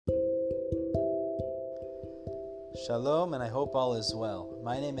Shalom, and I hope all is well.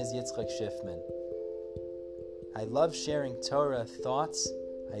 My name is Yitzchak Schiffman. I love sharing Torah thoughts,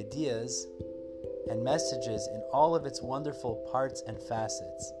 ideas, and messages in all of its wonderful parts and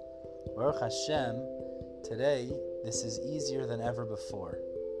facets. Baruch Hashem, today this is easier than ever before.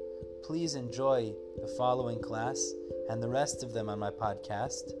 Please enjoy the following class and the rest of them on my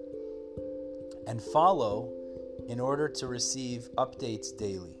podcast, and follow in order to receive updates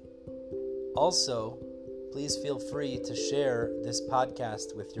daily. Also, please feel free to share this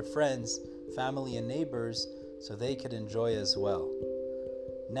podcast with your friends, family, and neighbors so they could enjoy as well.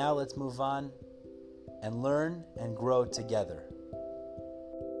 Now let's move on and learn and grow together.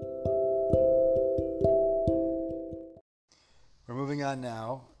 We're moving on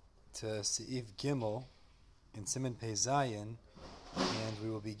now to Seif Gimel in Siman Pei Zayin, and we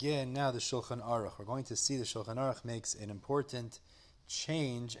will begin now the Shulchan Aruch. We're going to see the Shulchan Aruch makes an important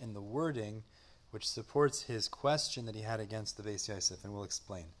change in the wording which supports his question that he had against the Beis Yosef, and we'll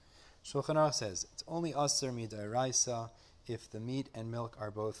explain. Shulchan Aruch says, it's only aser mid'oraisa if the meat and milk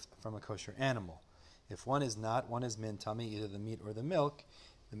are both from a kosher animal. If one is not, one is min tamei, either the meat or the milk,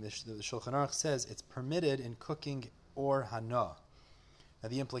 the Shulchan Aruch says it's permitted in cooking or hana. Now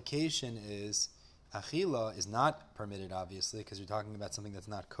the implication is, achila is not permitted, obviously, because you're talking about something that's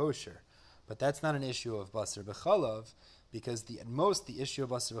not kosher. But that's not an issue of Basar B'Chalav, because at most the issue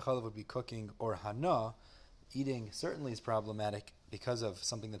of Basar B'Chalav would be cooking or hana. Eating certainly is problematic because of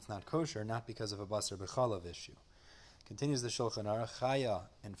something that's not kosher, not because of a Basar B'Chalav issue. Continues the Shulchan Aruch, chaya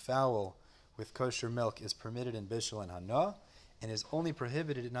and fowl with kosher milk is permitted in bishul and hana, and is only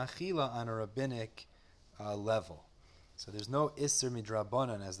prohibited in achila on a rabbinic level. So there's no isser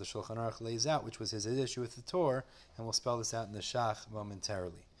midrabanan, as the Shulchan Aruch lays out, which was his issue with the Torah, and we'll spell this out in the Shach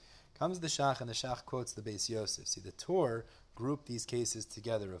momentarily. Comes the Shach, and the Shach quotes the Beis Yosef. See, the Torah grouped these cases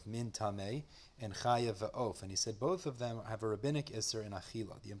together of min tamei and chaya va'of, and he said both of them have a rabbinic isser in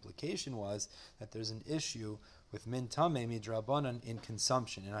achila. The implication was that there's an issue with min tamei midrabanan in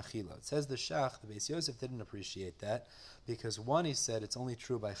consumption, in achila. It says the Shach, the Beis Yosef didn't appreciate that, because one, he said it's only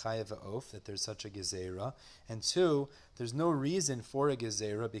true by chaya va'of, that there's such a gezerah, and two, there's no reason for a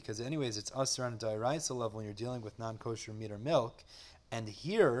gezerah, because anyways it's aser on a d'oraisa level when you're dealing with non-kosher meat or milk. And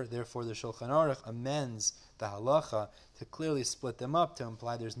here, therefore, the Shulchan Aruch amends the halacha to clearly split them up, to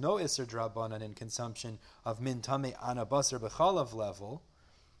imply there's no isser drabanan in consumption of min tamei on a basar b'chalav level,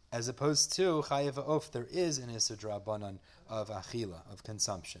 as opposed to chayav va'of, there is an isser drabanan of achila, of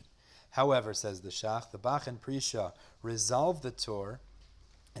consumption. However, says the Shach, the Bach and Prisha resolve the Torah,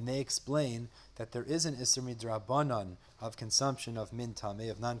 and they explain that there is an isser midrabanan of consumption of min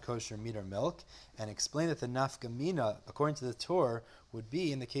tamei, of non-kosher meat or milk, and explain that the nafkamina, according to the Torah, would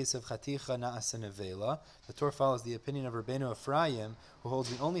be in the case of chaticha na'asa nevela. The Torah follows the opinion of Rabbeinu Ephraim, who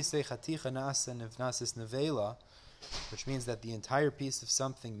holds we only say chaticha na'asa nevnasis nevela, which means that the entire piece of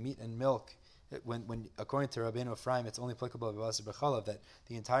something, meat and milk, when according to Rabbeinu Ephraim, it's only applicable to Basar B'Chalav, that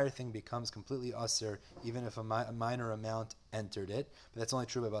the entire thing becomes completely aser, even if a minor amount entered it. But that's only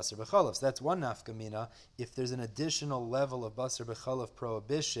true by Basar B'Chalav. So that's one nafkamina. If there's an additional level of Basar B'Chalav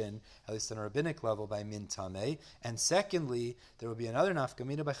prohibition, at least on a rabbinic level, by min tamei. And secondly, there will be another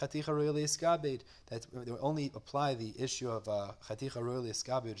nafkamina by chaticha royali eskabed, that they will only apply the issue of chaticha royali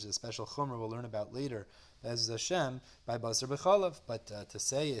eskabed, which is a special chumrah we'll learn about later, as Hashem, by Basar B'Chalav. But to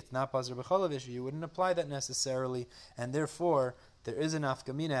say it's not Basar B'Chalav issue, you wouldn't apply that necessarily, and therefore there is an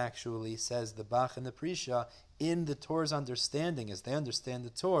afkamina, actually, says the Bach and the Prisha, in the Torah's understanding, as they understand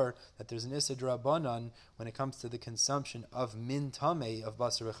the Torah, that there's an Issa Drabanan when it comes to the consumption of min tamei of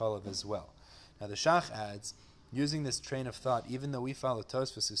Basar B'Chalav as well. Now the Shach adds, using this train of thought, even though we follow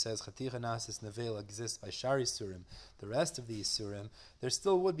Tosfos, who says Chaticha Nasis Nevel exists by Shari Surim, the rest of these Surim, there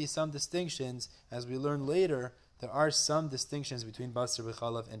still would be some distinctions. As we learn later, there are some distinctions between Basar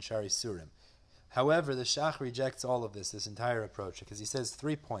B'Chalav and Shari Surim. However, the Shach rejects all of this entire approach, because he says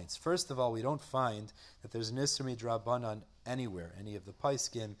 3 points. First of all, we don't find that there's an Isser Midrabanan anywhere, any of the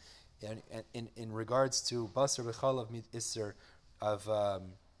Paiskim, in regards to Basar B'Chalav Isser of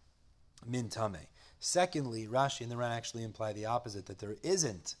min tamei. Secondly, Rashi and the Ran actually imply the opposite, that there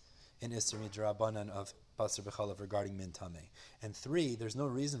isn't an Isser Midrabanan of Basar B'Chalav regarding min tamei. And 3, there's no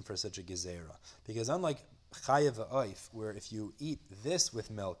reason for such a gezerah, because unlike chaya va'of, where if you eat this with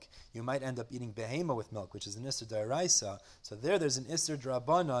milk, you might end up eating behema with milk, which is an Isser d'oraisa, so there's an Isser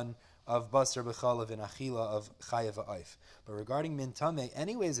drabanan of Basar B'Chalav and achila of chaya va'of. But regarding min tamei,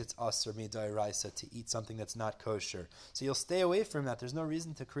 anyways it's aser mid'oraisa to eat something that's not kosher. So you'll stay away from that. There's no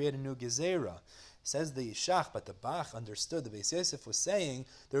reason to create a new gezerah. Says the Shach, but the Bach understood, the Beis Yosef was saying,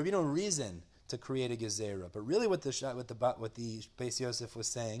 there would be no reason to create a gezerah. But really what the Beis Yosef was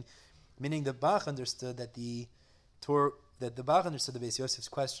saying, meaning the Bach understood that the that the Bach understood the Beis Yosef's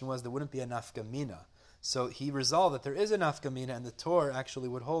question was there wouldn't be a nafka mina. So he resolved that there is a nafka mina, and the Torah actually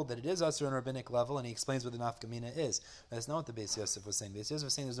would hold that it is asur on a rabbinic level, and he explains what the nafka mina is. That's not what the Beis Yosef was saying. Beis Yosef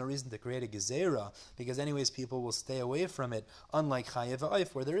was saying there's no reason to create a gezerah, because anyways people will stay away from it, unlike chaya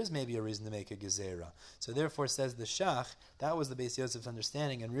v'oif, where there is maybe a reason to make a gezerah. So therefore, says the Shach, that was the Beis Yosef's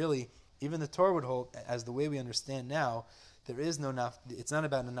understanding, and really, even the Torah would hold, as the way we understand now, there is no it's not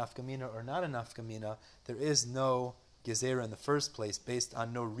about a nafka mina or not a nafka mina, there is no gezerah in the first place, based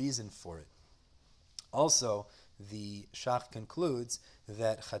on no reason for it. Also, the Shach concludes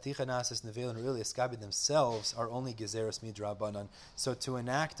that Chaticha Nasis Nevel and really Eskabi themselves are only Gezeras Midrabanan. So to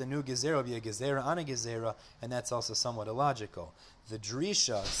enact a new Gezerah would be a Gezerah on a Gezerah, and that's also somewhat illogical. The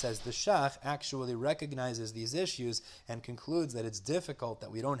Drisha, says the Shach, actually recognizes these issues and concludes that it's difficult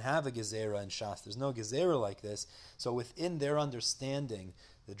that we don't have a Gezerah in Shas. There's no Gezerah like this. So within their understanding,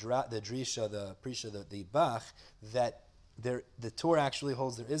 the Drisha, the Prisha, the Bach, that the Torah actually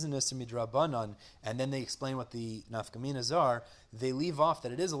holds there is an Isser Midrabanan, and then they explain what the nafkaminas are. They leave off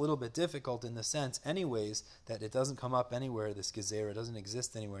that it is a little bit difficult in the sense, anyways, that it doesn't come up anywhere, this Gezerah doesn't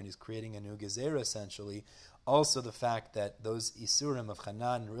exist anywhere, and he's creating a new Gezerah essentially. Also the fact that those Isurim of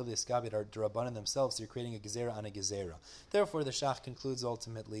Hanan and really Eskabit are Drabanan themselves, so you're creating a Gezerah on a Gezerah. Therefore the Shach concludes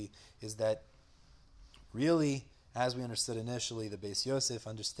ultimately is that really, as we understood initially, the Beis Yosef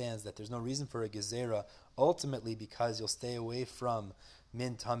understands that there's no reason for a gezerah, ultimately because you'll stay away from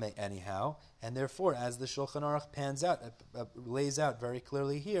min tamei anyhow, and therefore, as the Shulchan Aruch pans out, lays out very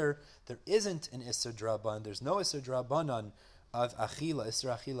clearly here, there isn't an Isser Draban, there's no Isser Drabanan of Achila,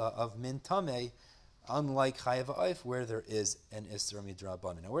 Isser Achila of min tamei, unlike Chayav Ha'of, where there is an Isser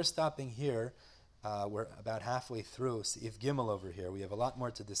Midrabanan. Now we're stopping here, we're about halfway through Seif Gimel over here. We have a lot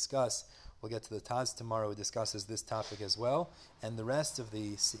more to discuss. We'll get to the Taz tomorrow, who discusses this topic as well. And the rest of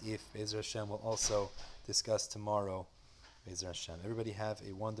the Seif, Be'ezer Hashem, will also discuss tomorrow, Be'ezer Hashem. Everybody have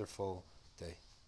a wonderful day.